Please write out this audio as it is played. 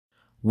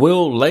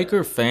Will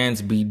Laker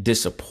fans be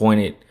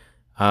disappointed?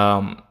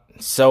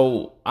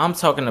 So I'm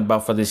talking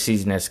about for this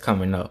season that's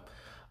coming up.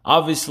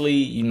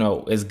 Obviously,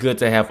 it's good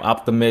to have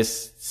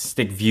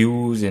optimistic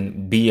views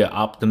and be an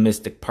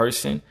optimistic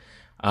person.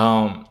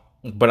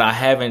 But I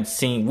haven't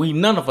seen,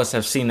 none of us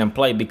have seen them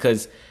play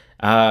because,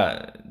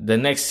 the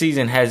next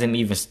season hasn't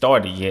even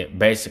started yet,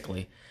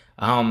 basically.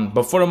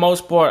 But for the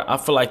most part, I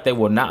feel like they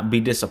will not be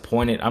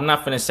disappointed. I'm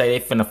not finna say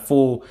they finna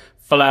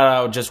flat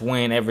out just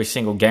win every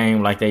single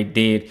game like they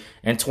did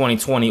in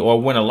 2020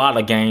 or win a lot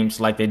of games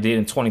like they did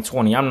in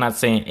 2020. I'm not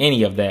saying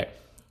any of that.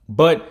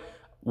 But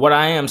what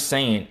I am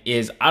saying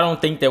is I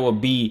don't think they will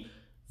be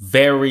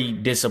very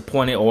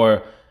disappointed,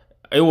 or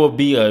it will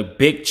be a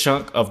big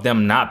chunk of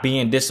them not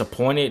being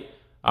disappointed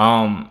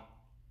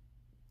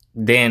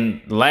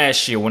than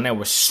last year when they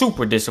were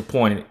super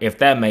disappointed, if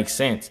that makes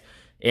sense.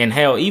 And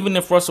hell, even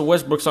if Russell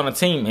Westbrook's on the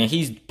team and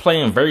he's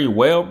playing very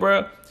well,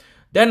 bro,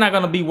 they're not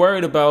going to be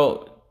worried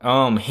about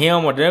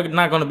him, or they're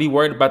not going to be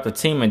worried about the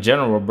team in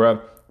general,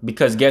 bro.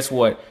 Because guess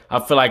what? I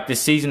feel like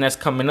this season that's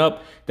coming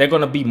up, they're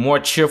going to be more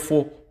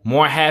cheerful,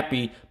 more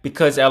happy,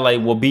 because LA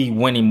will be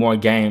winning more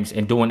games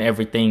and doing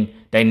everything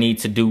they need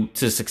to do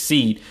to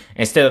succeed,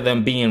 instead of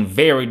them being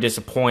very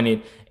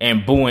disappointed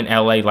and booing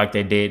LA like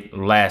they did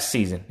last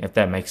season, if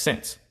that makes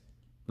sense.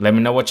 Let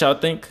me know what y'all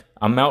think.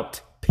 I'm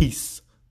out. Peace.